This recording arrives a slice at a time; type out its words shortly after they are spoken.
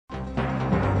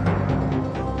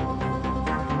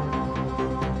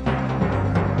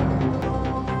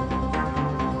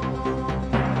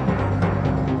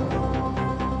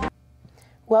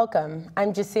Welcome.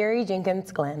 I'm Jasiri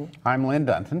Jenkins-Glenn. I'm Lynn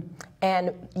Dunton.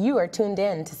 And you are tuned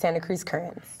in to Santa Cruz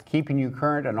Currents. Keeping you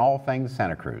current on all things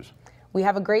Santa Cruz. We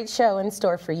have a great show in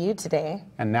store for you today.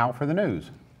 And now for the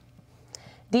news.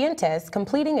 Dientes,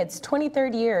 completing its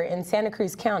 23rd year in Santa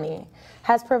Cruz County,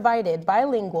 has provided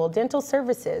bilingual dental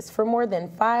services for more than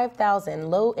 5,000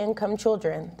 low-income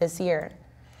children this year.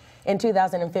 In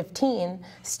 2015,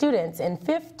 students in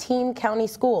 15 county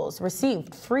schools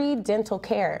received free dental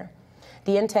care.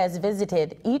 Dientes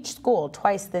visited each school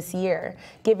twice this year,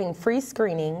 giving free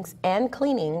screenings and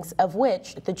cleanings of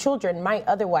which the children might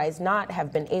otherwise not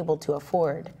have been able to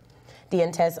afford.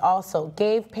 Dientes also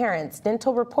gave parents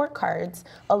dental report cards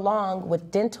along with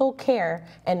dental care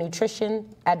and nutrition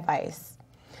advice.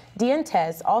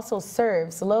 Dientes also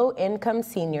serves low-income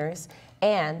seniors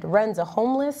and runs a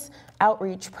homeless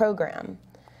outreach program.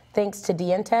 Thanks to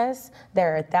Dientes,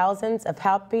 there are thousands of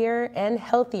happier and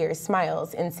healthier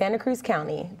smiles in Santa Cruz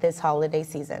County this holiday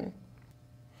season.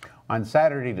 On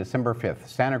Saturday, December 5th,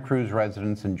 Santa Cruz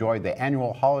residents enjoyed the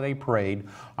annual holiday parade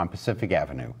on Pacific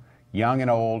Avenue. Young and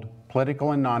old,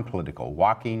 political and non-political,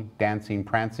 walking, dancing,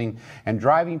 prancing, and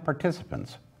driving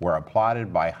participants were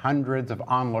applauded by hundreds of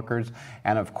onlookers,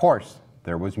 and of course,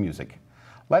 there was music.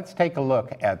 Let's take a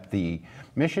look at the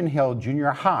Mission Hill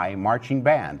Junior High Marching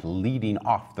Band leading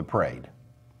off the parade.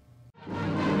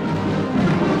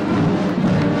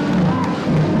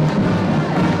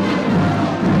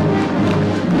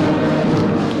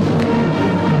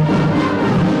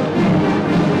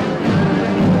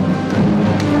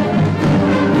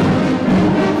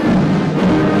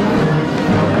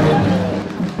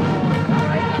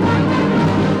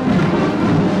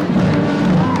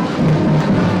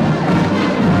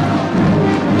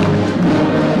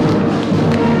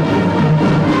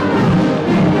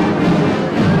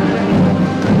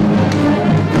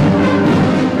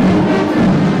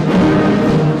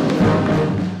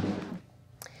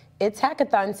 It's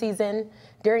hackathon season.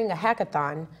 During a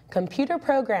hackathon, computer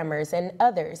programmers and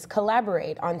others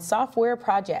collaborate on software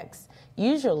projects,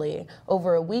 usually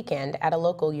over a weekend at a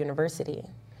local university.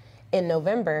 In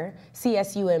November,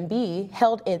 CSUMB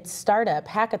held its Startup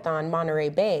Hackathon Monterey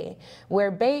Bay, where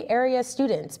Bay Area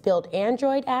students built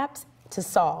Android apps to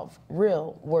solve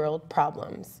real-world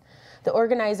problems. The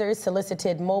organizers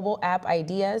solicited mobile app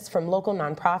ideas from local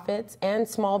nonprofits and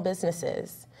small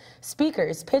businesses.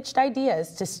 Speakers pitched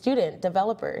ideas to student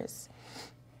developers.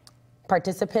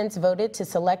 Participants voted to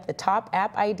select the top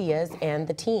app ideas and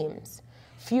the teams.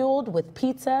 Fueled with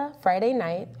pizza Friday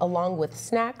night, along with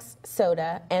snacks,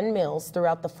 soda, and meals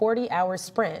throughout the 40-hour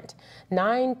sprint,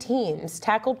 9 teams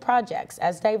tackled projects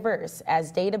as diverse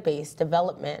as database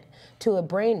development to a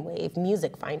brainwave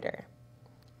music finder.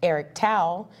 Eric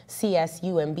Tao,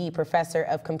 CSUMB professor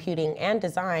of computing and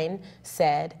design,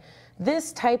 said,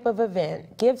 "This type of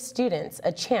event gives students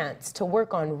a chance to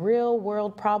work on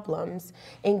real-world problems,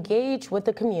 engage with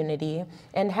the community,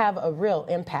 and have a real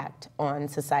impact on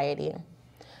society."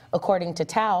 According to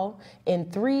Tao, in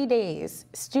 3 days,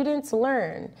 students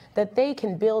learn that they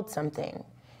can build something.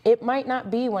 It might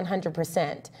not be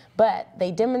 100%, but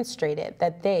they demonstrated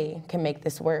that they can make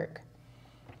this work.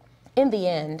 In the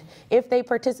end, if they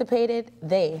participated,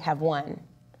 they have won.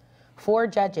 4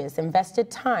 judges invested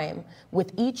time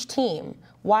with each team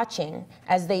watching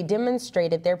as they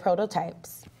demonstrated their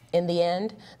prototypes. In the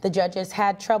end, the judges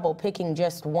had trouble picking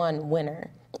just one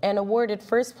winner and awarded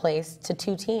first place to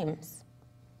 2 teams.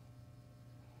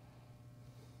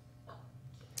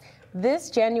 This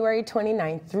January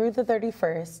 29th through the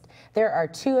 31st, there are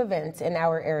 2 events in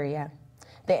our area.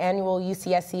 The annual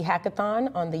UCSC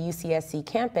Hackathon on the UCSC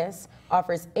campus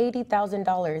offers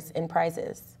 $80,000 in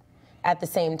prizes. At the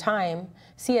same time,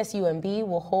 CSUMB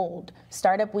will hold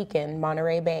Startup Weekend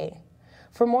Monterey Bay.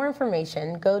 For more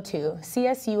information, go to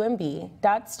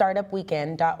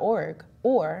csumb.startupweekend.org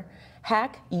or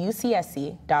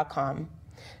hackucsc.com.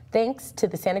 Thanks to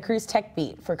the Santa Cruz Tech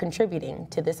Beat for contributing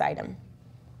to this item.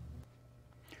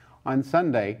 On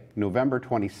Sunday, November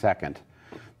 22nd,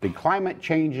 the Climate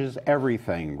Changes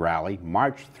Everything rally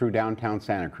marched through downtown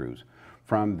Santa Cruz,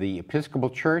 from the Episcopal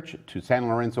Church to San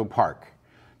Lorenzo Park.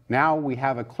 Now we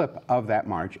have a clip of that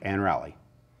march and rally.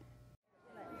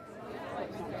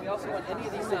 We also want any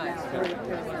of these signs.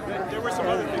 There were some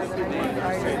other things.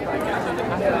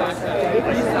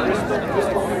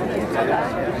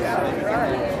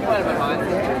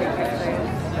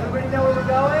 Everybody know where we're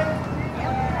going?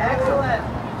 Excellent.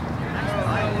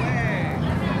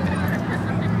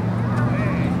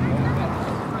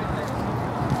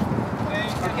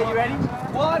 Okay, you ready?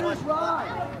 Water's right.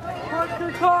 Park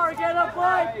your car, get a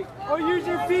bike, or use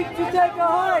your feet to take a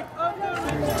hike.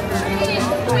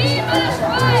 We must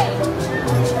fight.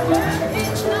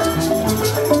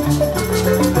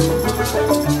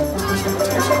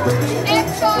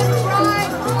 Exxon Pride.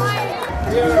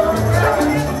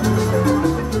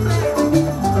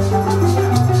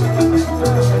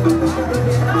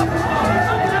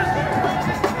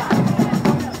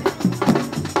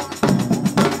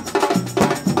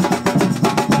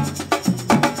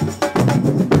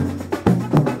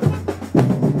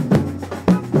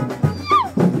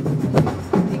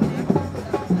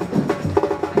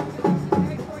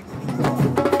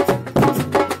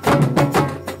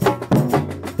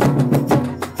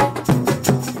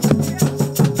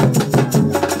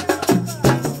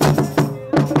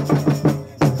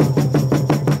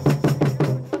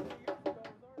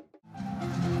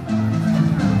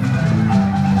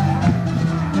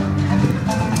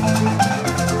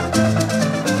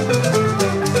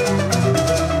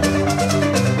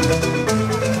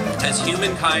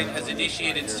 Humankind has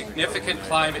initiated significant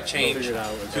climate change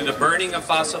through the burning of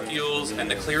fossil fuels and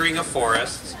the clearing of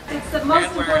forests. It's the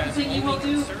most important thing you will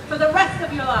do for the rest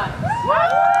of your lives.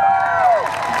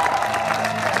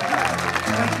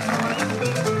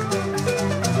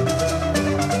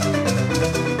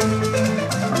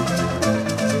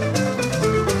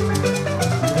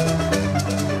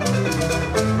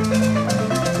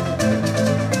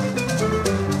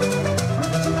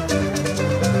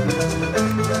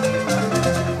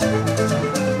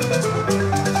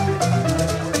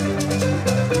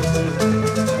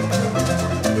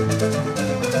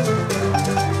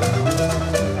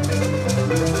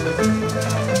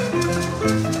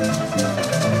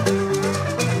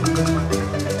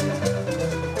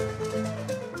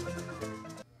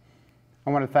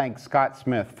 I want to thank Scott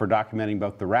Smith for documenting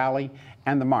both the rally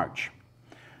and the march.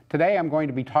 Today I'm going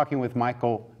to be talking with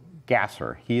Michael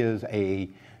Gasser. He is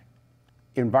an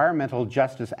environmental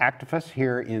justice activist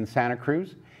here in Santa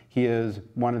Cruz. He is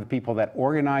one of the people that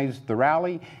organized the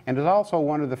rally and is also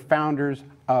one of the founders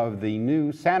of the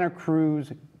new Santa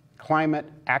Cruz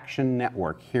Climate Action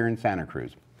Network here in Santa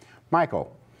Cruz.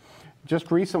 Michael,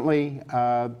 just recently,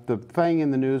 the thing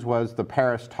in the news was the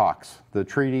Paris talks, the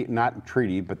treaty, not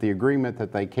treaty, but the agreement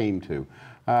that they came to.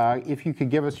 If you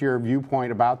could give us your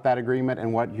viewpoint about that agreement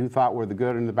and what you thought were the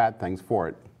good and the bad things for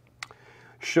it.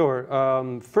 Sure.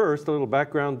 First, a little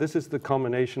background. This is the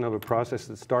culmination of a process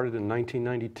that started in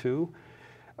 1992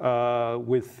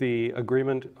 with the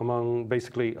agreement among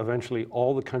basically eventually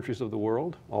all the countries of the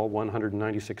world, all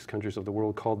 196 countries of the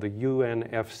world, called the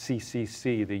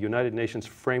UNFCCC, the United Nations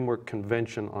Framework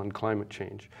Convention on Climate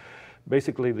Change.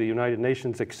 Basically, the United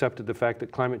Nations accepted the fact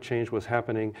that climate change was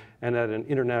happening, and at an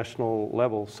international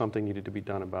level, something needed to be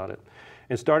done about it.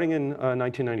 And starting in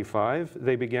 1995,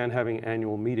 they began having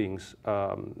annual meetings,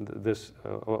 all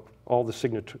the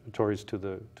signatories to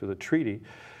the treaty.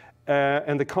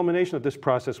 And the culmination of this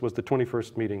process was the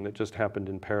 21st meeting that just happened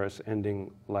in Paris,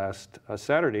 ending last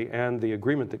Saturday, and the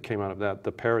agreement that came out of that,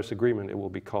 the Paris Agreement, it will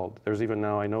be called. There's even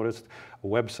now, I noticed, a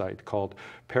website called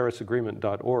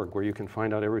parisagreement.org where you can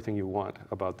find out everything you want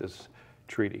about this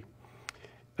treaty.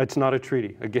 It's not a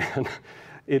treaty, again.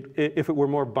 If it were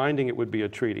more binding, it would be a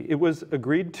treaty. It was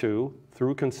agreed to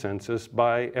through consensus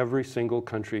by every single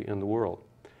country in the world,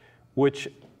 which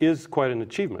is quite an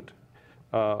achievement.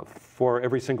 For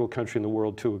every single country in the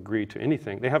world to agree to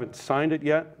anything. They haven't signed it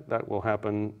yet. That will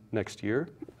happen next year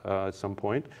at some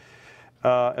point,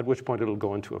 at which point it'll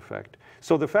go into effect.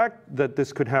 So the fact that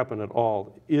this could happen at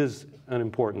all is an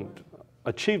important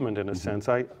achievement in a sense.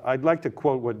 I'd like to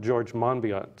quote what George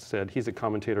Monbiot said. He's a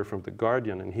commentator from The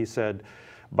Guardian, and he said,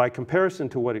 by comparison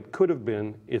to what it could have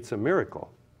been, it's a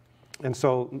miracle. And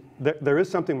so there is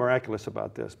something miraculous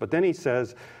about this. But then he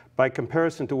says, by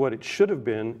comparison to what it should have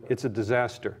been, it's a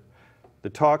disaster. The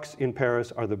talks in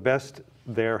Paris are the best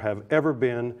there have ever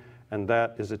been, and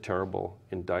that is a terrible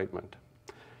indictment.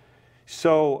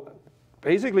 So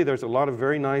basically, there's a lot of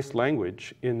very nice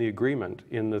language in the agreement,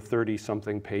 in the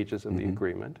 30-something pages of the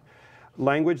agreement.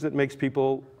 Language that makes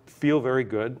people feel very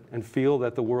good and feel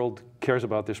that the world cares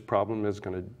about this problem and is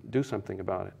going to do something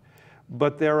about it.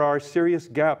 But there are serious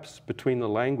gaps between the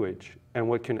language and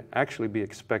what can actually be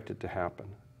expected to happen.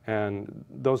 And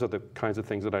those are the kinds of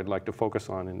things that I'd like to focus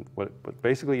on in what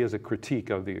basically is a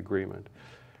critique of the agreement.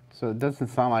 So it doesn't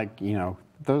sound like, you know,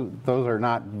 those are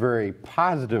not very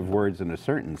positive words in a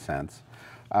certain sense.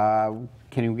 Can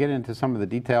you get into some of the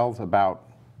details about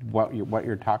what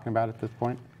you're talking about at this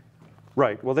point?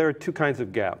 Right. Well, there are two kinds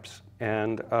of gaps.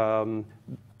 And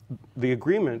the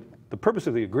agreement the purpose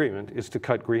of the agreement is to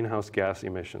cut greenhouse gas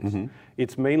emissions.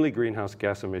 It's mainly greenhouse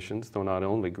gas emissions, though not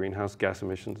only greenhouse gas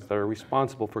emissions, that are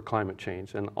responsible for climate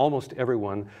change. And almost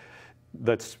everyone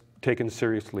that's taken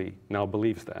seriously now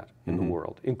believes that in the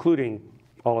world, including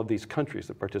all of these countries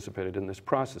that participated in this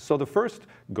process. So the first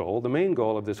goal, the main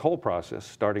goal of this whole process,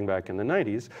 starting back in the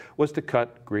 90s, was to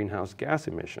cut greenhouse gas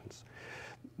emissions.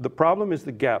 The problem is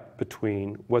the gap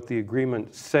between what the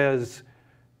agreement says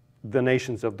the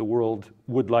nations of the world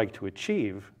would like to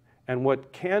achieve and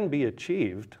what can be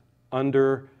achieved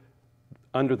under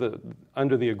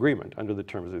the agreement, under the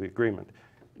terms of the agreement.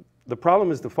 The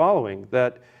problem is the following,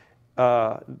 that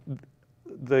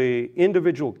the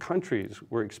individual countries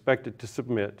were expected to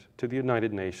submit to the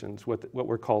United Nations what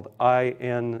were called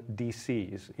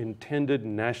INDCs, Intended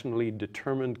Nationally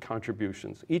Determined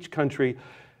Contributions. Each country,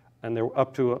 and there were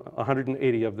up to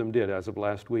 180 of them did as of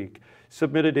last week,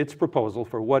 submitted its proposal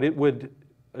for what it would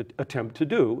attempt to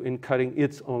do in cutting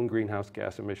its own greenhouse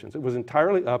gas emissions. It was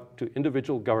entirely up to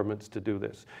individual governments to do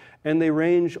this. And they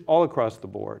range all across the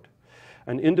board.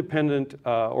 An independent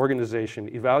organization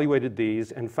evaluated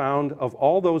these and found of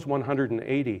all those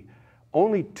 180,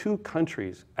 only 2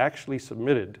 countries actually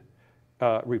submitted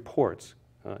reports,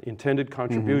 intended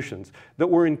contributions, that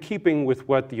were in keeping with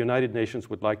what the United Nations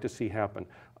would like to see happen.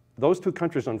 Those 2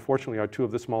 countries, unfortunately, are 2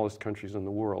 of the smallest countries in the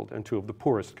world and 2 of the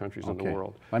poorest countries in the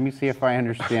world. Let me see if I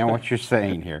understand what you're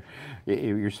saying here.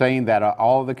 You're saying that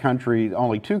all of the countries,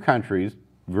 only 2 countries,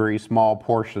 very small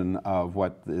portion of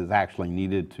what is actually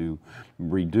needed to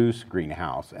reduce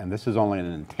greenhouse, and this is only an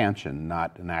intention,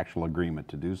 not an actual agreement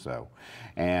to do so.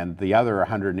 And the other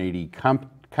 180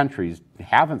 countries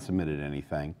haven't submitted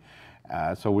anything.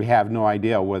 So we have no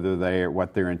idea whether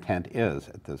what their intent is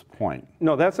at this point.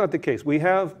 No, that's not the case. We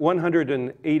have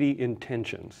 180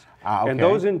 intentions. Okay. And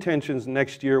those intentions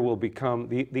next year will become,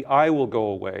 the I will go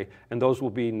away, and those will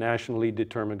be nationally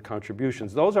determined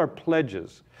contributions. Those are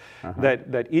pledges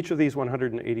that each of these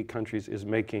 180 countries is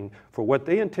making for what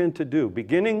they intend to do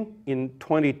beginning in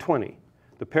 2020.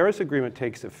 The Paris Agreement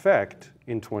takes effect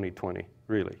in 2020,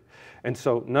 really. And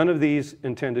so none of these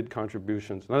intended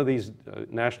contributions, none of these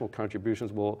national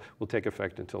contributions will take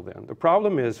effect until then. The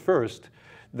problem is, first,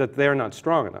 that they're not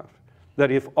strong enough. That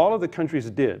if all of the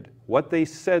countries did what they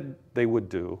said they would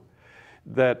do,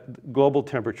 that global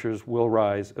temperatures will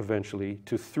rise eventually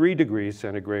to 3 degrees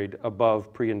centigrade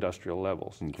above pre-industrial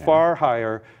levels, far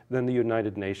higher than the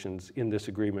United Nations in this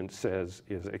agreement says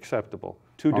is acceptable.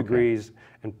 2 degrees,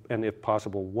 and if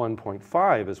possible,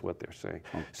 1.5 is what they're saying.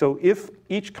 So if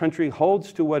each country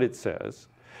holds to what it says,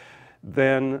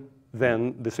 then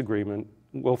this agreement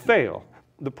will fail.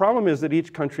 The problem is that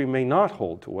each country may not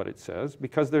hold to what it says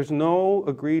because there's no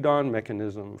agreed-on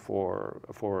mechanism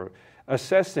for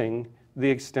assessing the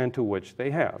extent to which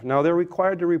they have. Now, they're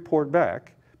required to report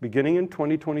back beginning in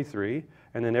 2023,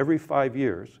 and then every 5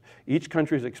 years. Each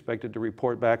country is expected to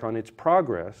report back on its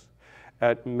progress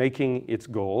at making its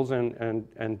goals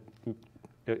and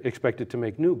expected to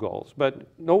make new goals. But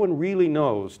no one really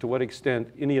knows to what extent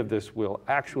any of this will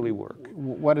actually work.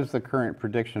 What is the current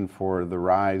prediction for the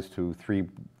rise to 3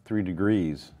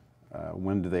 degrees?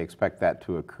 When do they expect that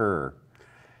to occur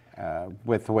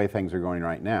with the way things are going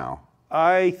right now?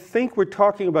 I think we're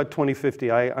talking about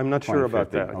 2050. I'm not sure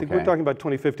about that. I think we're talking about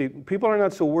 2050. People are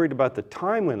not so worried about the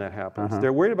time when that happens.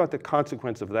 They're worried about the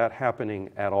consequence of that happening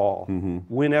at all,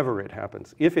 whenever it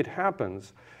happens. If it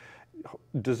happens,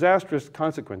 disastrous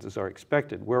consequences are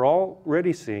expected. We're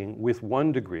already seeing with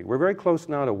 1 degree, we're very close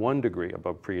now to 1 degree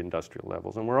above pre-industrial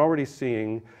levels, and we're already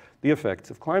seeing the effects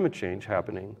of climate change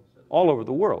happening all over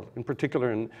the world, in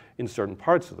particular in certain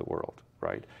parts of the world,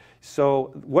 right?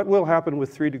 So what will happen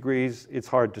with 3 degrees, it's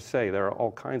hard to say. There are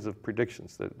all kinds of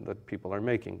predictions that people are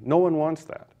making. No one wants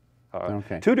that.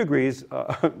 2 degrees,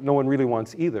 no one really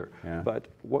wants either, but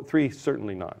 3,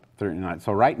 certainly not. Certainly not.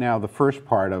 So right now, the first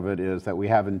part of it is that we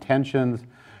have intentions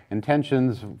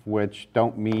which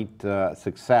don't meet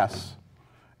success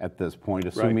at this point,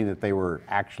 assuming that they were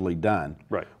actually done.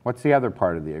 Right. What's the other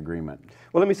part of the agreement?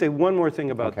 Well, let me say one more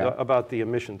thing about the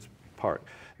emissions part.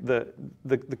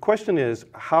 The question is,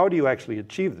 how do you actually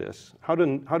achieve this? How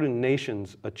do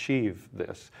nations achieve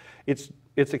this?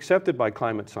 It's accepted by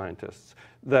climate scientists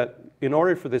that in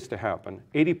order for this to happen,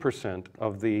 80%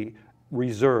 of the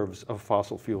reserves of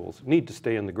fossil fuels need to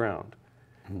stay in the ground,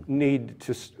 need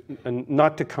to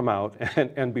not to come out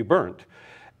and be burnt.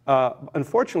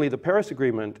 Unfortunately, the Paris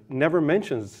Agreement never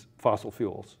mentions fossil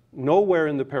fuels. Nowhere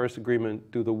in the Paris Agreement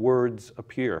do the words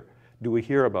appear do we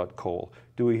hear about coal?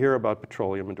 Do we hear about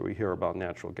petroleum, and do we hear about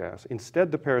natural gas?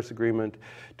 Instead, the Paris Agreement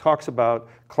talks about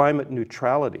climate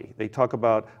neutrality. They talk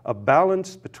about a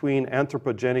balance between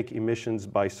anthropogenic emissions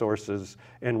by sources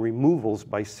and removals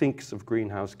by sinks of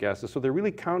greenhouse gases. So they're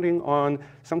really counting on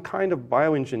some kind of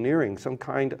bioengineering, some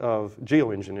kind of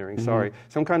geoengineering, sorry,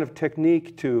 some kind of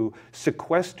technique to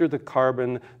sequester the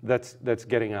carbon that's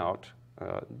getting out,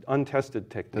 untested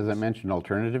techniques. Does it mention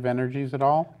alternative energies at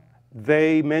all?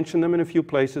 They mention them in a few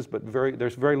places, but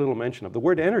there's very little mention of. The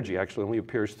word energy actually only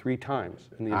appears 3 times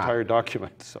in the entire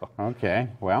document. So. Okay,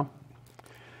 well.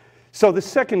 So the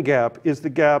second gap is the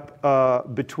gap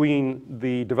between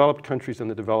the developed countries and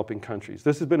the developing countries.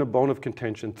 This has been a bone of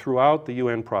contention throughout the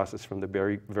UN process from the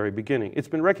very beginning. It's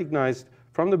been recognized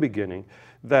from the beginning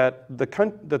that the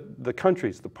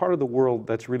countries, the part of the world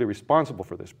that's really responsible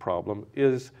for this problem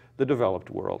is the developed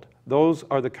world. Those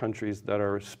are the countries that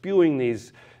are spewing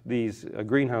these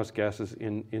greenhouse gases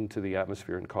into the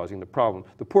atmosphere and causing the problem.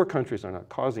 The poor countries are not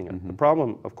causing it. The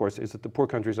problem, of course, is that the poor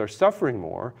countries are suffering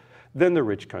more than the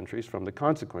rich countries from the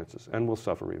consequences, and will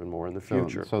suffer even more in the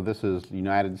future. So this is the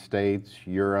United States,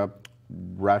 Europe,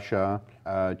 Russia,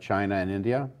 China, and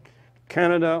India?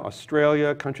 Canada,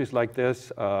 Australia, countries like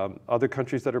this. Other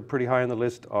countries that are pretty high on the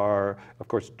list are, of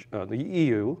course, the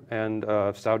EU and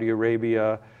Saudi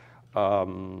Arabia,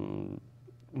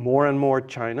 more and more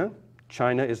China.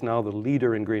 China is now the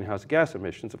leader in greenhouse gas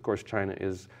emissions. Of course, China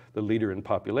is the leader in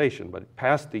population, but it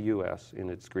passed the U.S. in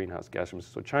its greenhouse gas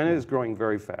emissions. So China is growing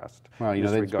very fast. Well, you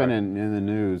know, it's been in the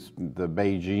news. The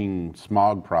Beijing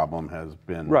smog problem has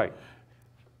been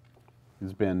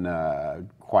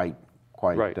quite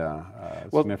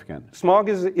significant. Smog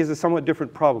is a somewhat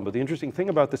different problem, but the interesting thing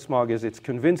about the smog is it's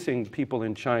convincing people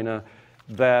in China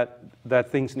that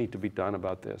things need to be done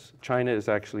about this. China is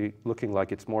actually looking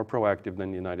like it's more proactive than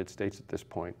the United States at this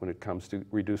point when it comes to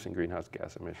reducing greenhouse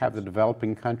gas emissions. Have the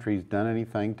developing countries done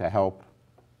anything to help,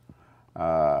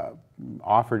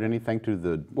 offered anything to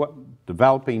the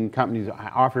developing companies,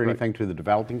 offered anything to the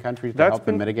developing countries to help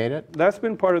them mitigate it? That's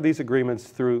been part of these agreements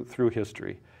through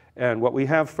history. And what we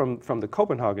have from the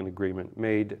Copenhagen Agreement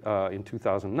made in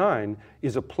 2009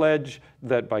 is a pledge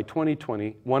that by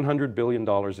 2020, $100 billion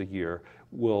a year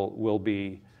will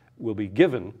be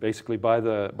given basically by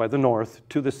the North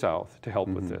to the South to help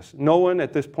with this. No one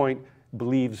at this point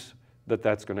believes that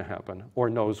that's going to happen or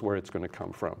knows where it's going to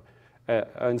come from.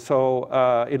 And so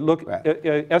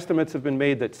estimates have been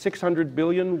made that 600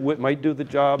 billion might do the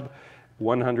job.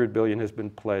 100 billion has been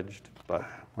pledged, but.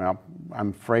 Well, I'm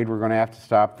afraid we're going to have to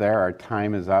stop there. Our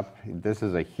time is up. This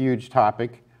is a huge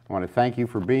topic. I want to thank you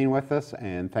for being with us,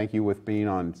 and thank you for being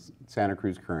on Santa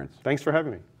Cruz Currents. Thanks for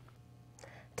having me.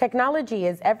 Technology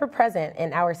is ever present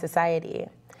in our society.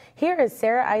 Here is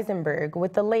Sarah Eisenberg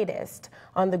with the latest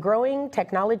on the growing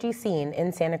technology scene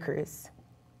in Santa Cruz.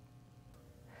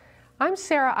 I'm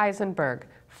Sarah Eisenberg,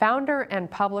 founder and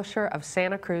publisher of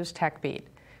Santa Cruz Tech Beat.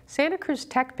 Santa Cruz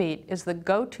Tech Beat is the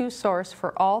go-to source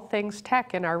for all things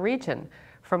tech in our region,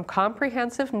 from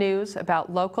comprehensive news about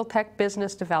local tech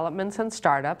business developments and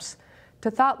startups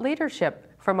to thought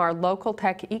leadership from our local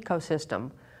tech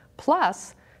ecosystem.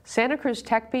 Plus, Santa Cruz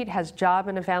Tech Beat has job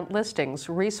and event listings,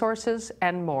 resources,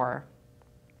 and more.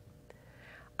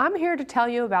 I'm here to tell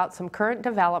you about some current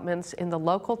developments in the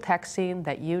local tech scene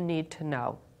that you need to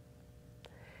know.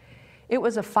 It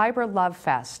was a fiber love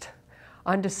fest.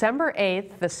 On December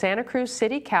 8th, the Santa Cruz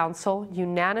City Council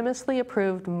unanimously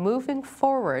approved moving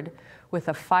forward with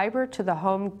a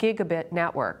fiber-to-the-home gigabit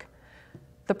network.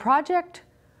 The project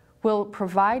will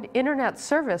provide internet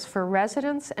service for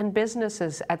residents and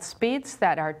businesses at speeds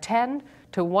that are 10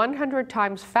 to 100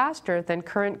 times faster than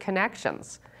current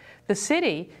connections. The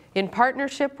city, in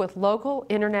partnership with local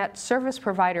internet service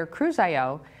provider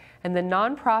Cruz.io and the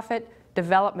nonprofit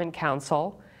Development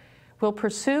Council, will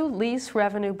pursue lease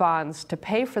revenue bonds to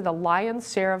pay for the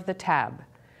lion's share of the tab.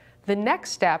 The next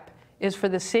step is for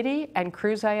the city and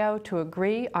Cruz.io to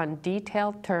agree on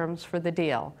detailed terms for the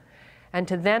deal, and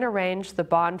to then arrange the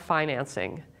bond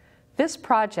financing. This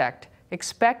project,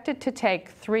 expected to take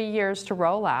 3 years to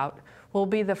roll out, will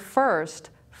be the first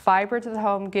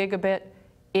fiber-to-the-home gigabit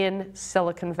in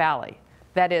Silicon Valley.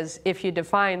 That is, if you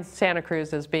define Santa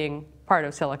Cruz as being part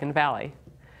of Silicon Valley.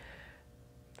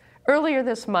 Earlier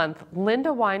this month, Linda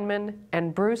Weinman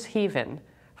and Bruce Heaven,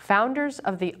 founders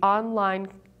of the online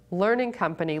learning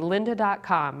company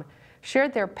lynda.com,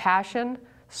 shared their passion,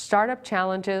 startup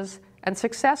challenges, and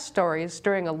success stories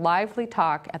during a lively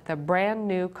talk at the brand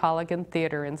new Colligan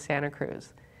Theater in Santa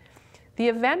Cruz. The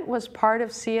event was part of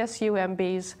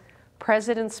CSUMB's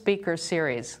President Speaker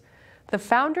Series. The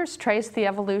founders traced the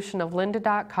evolution of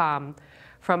lynda.com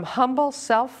from humble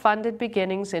self-funded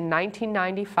beginnings in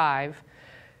 1995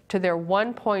 to their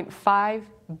 $1.5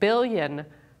 billion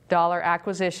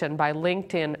acquisition by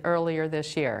LinkedIn earlier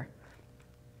this year.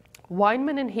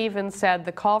 Weinman and Heaven said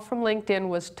the call from LinkedIn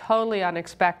was totally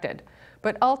unexpected,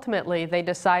 but ultimately they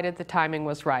decided the timing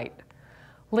was right.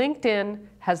 LinkedIn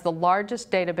has the largest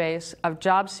database of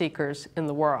job seekers in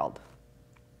the world.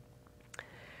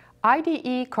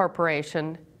 IDE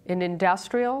Corporation, an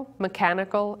industrial,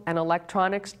 mechanical, and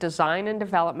electronics design and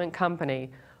development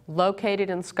company located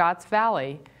in Scotts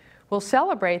Valley, will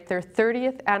celebrate their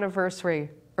 30th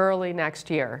anniversary early next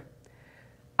year.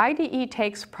 IDE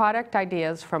takes product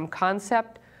ideas from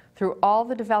concept through all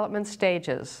the development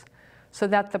stages so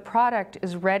that the product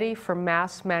is ready for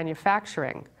mass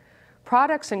manufacturing.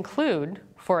 Products include,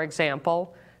 for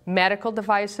example, medical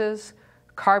devices,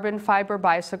 carbon fiber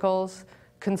bicycles,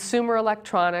 consumer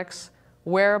electronics,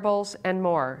 wearables, and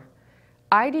more.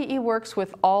 IDE works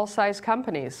with all size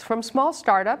companies, from small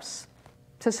startups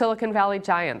to Silicon Valley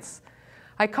giants.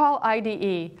 I call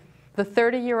IDE the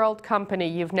 30-year-old company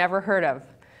you've never heard of,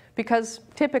 because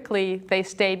typically they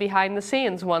stay behind the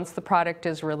scenes once the product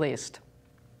is released.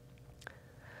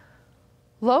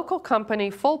 Local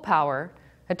company Full Power,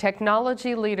 a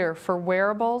technology leader for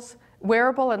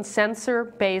wearable and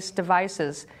sensor-based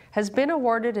devices, has been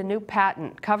awarded a new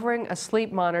patent covering a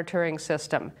sleep monitoring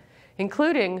system,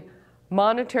 including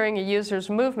monitoring a user's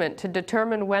movement to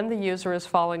determine when the user is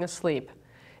falling asleep.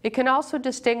 It can also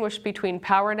distinguish between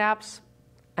power naps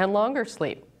and longer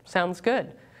sleep. Sounds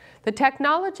good. The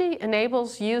technology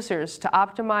enables users to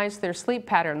optimize their sleep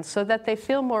patterns so that they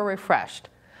feel more refreshed.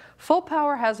 Full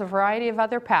Power has a variety of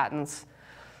other patents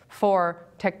for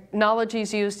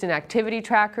technologies used in activity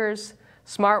trackers,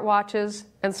 smartwatches,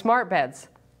 and smart beds.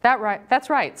 That's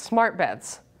right, smart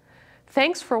beds.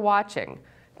 Thanks for watching.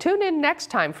 Tune in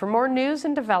next time for more news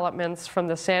and developments from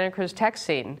the Santa Cruz tech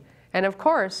scene. And of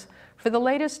course, for the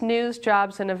latest news,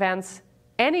 jobs, and events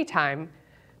anytime,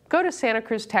 go to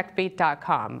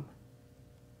santacruztechbeat.com.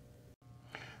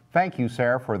 Thank you,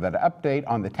 Sarah, for that update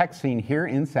on the tech scene here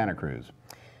in Santa Cruz.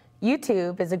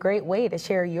 YouTube is a great way to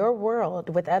share your world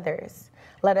with others.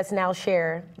 Let us now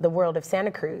share the world of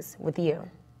Santa Cruz with you.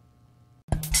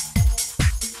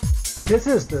 This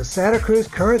is the Santa Cruz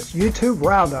Currents YouTube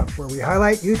Roundup, where we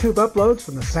highlight YouTube uploads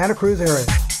from the Santa Cruz area.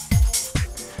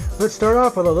 Let's start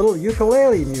off with a little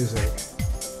ukulele music.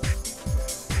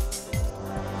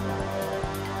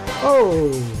 Oh,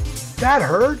 that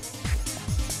hurt.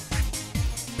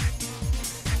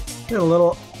 Get a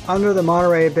little under the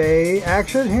Monterey Bay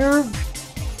action here.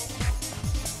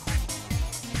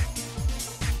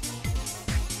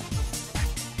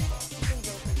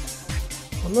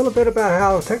 A little bit about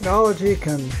how technology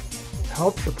can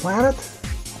help the planet.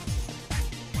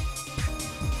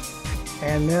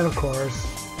 And then, of course,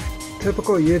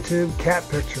 typical YouTube cat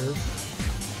pictures.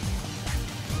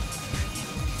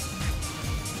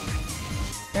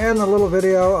 And a little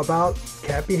video about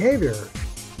cat behavior.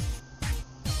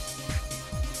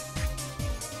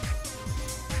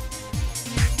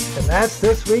 And that's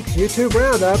this week's YouTube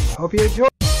Roundup. Hope you enjoy.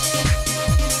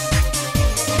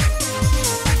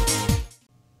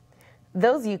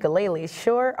 Those ukuleles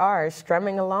sure are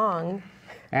strumming along.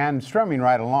 And strumming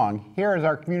right along, here is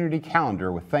our community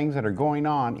calendar with things that are going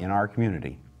on in our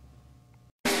community.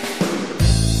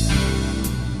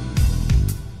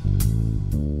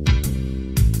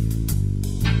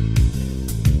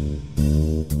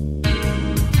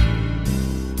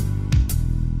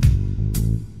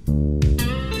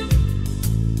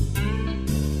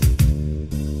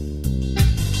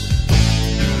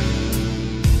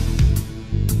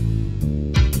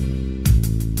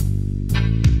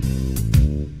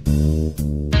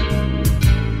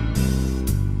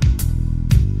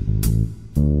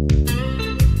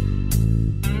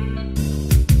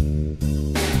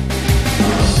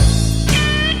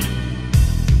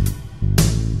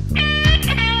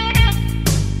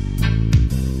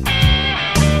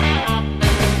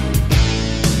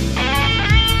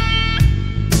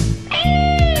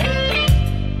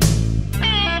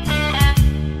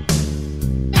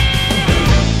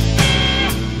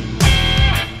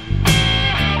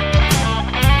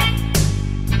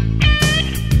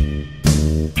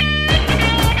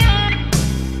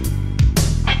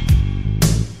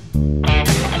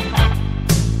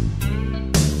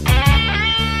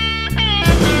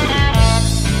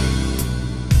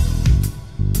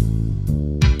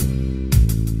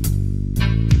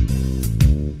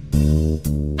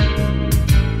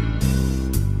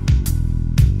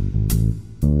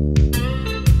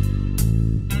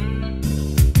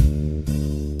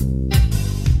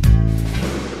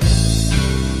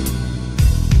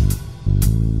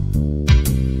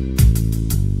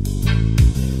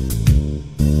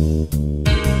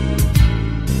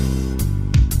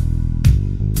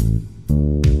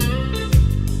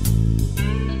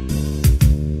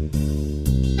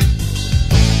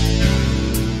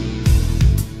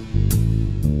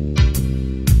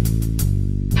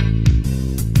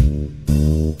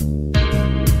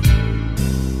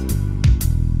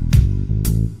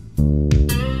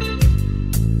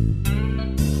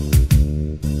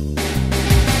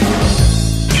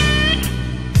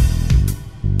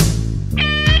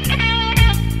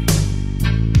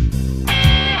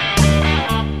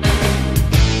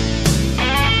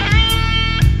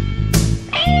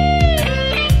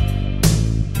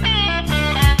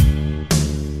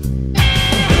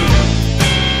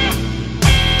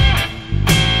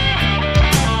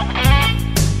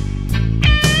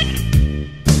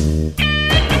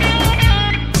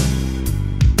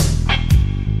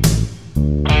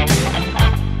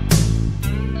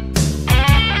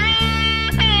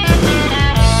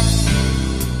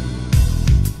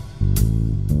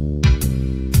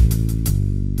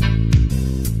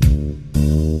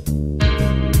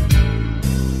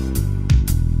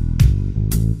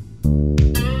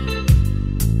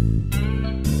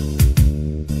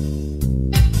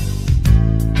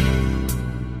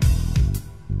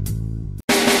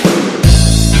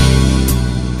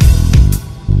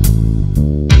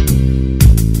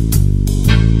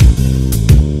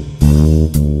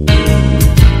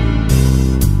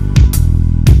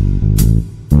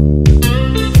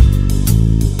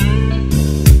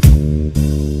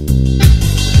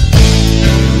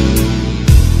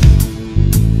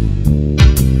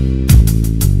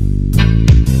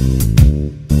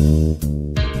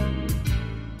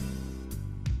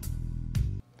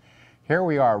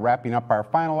 are wrapping up our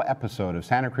final episode of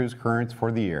Santa Cruz Currents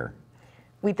for the year.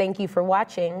 We thank you for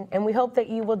watching, and we hope that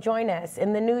you will join us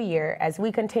in the new year as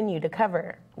we continue to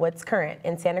cover what's current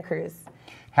in Santa Cruz.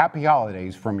 Happy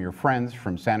holidays from your friends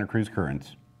from Santa Cruz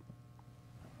Currents.